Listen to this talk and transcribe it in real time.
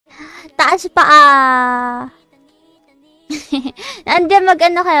taas pa And then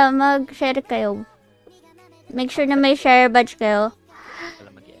mag-ano kayo, mag-share kayo. Make sure na may share badge kayo.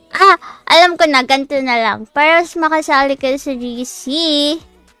 Alam ko na, ganito na lang. Para mas makasali kayo sa GC,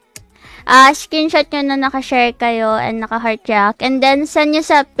 screenshot nyo na nakashare kayo and naka-heart react. And then, send nyo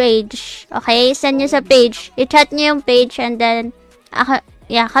sa page. Okay? Send nyo sa page. I-chat nyo yung page and then,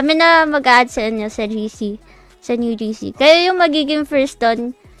 kami na mag-add sa inyo sa GC. Sa new GC. Kayo yung magiging first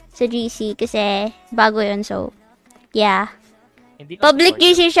doon sa GC kasi bago yun. So, yeah. Public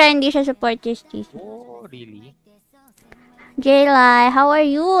GC siya, hindi siya supporters GC. Oh, really? Elai, how are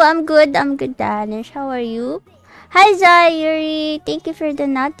you? I'm good, Danish. How are you? Hi, Zayuri. Thank you for the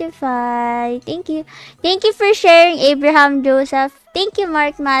notify. Thank you. Thank you for sharing, Abraham Joseph. Thank you,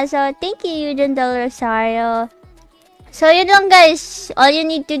 Mark Mazo. Thank you, Eugene Del Rosario. So, yun lang, guys. All you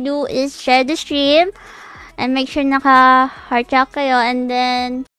need to do is share the stream and make sure naka-heart track kayo and then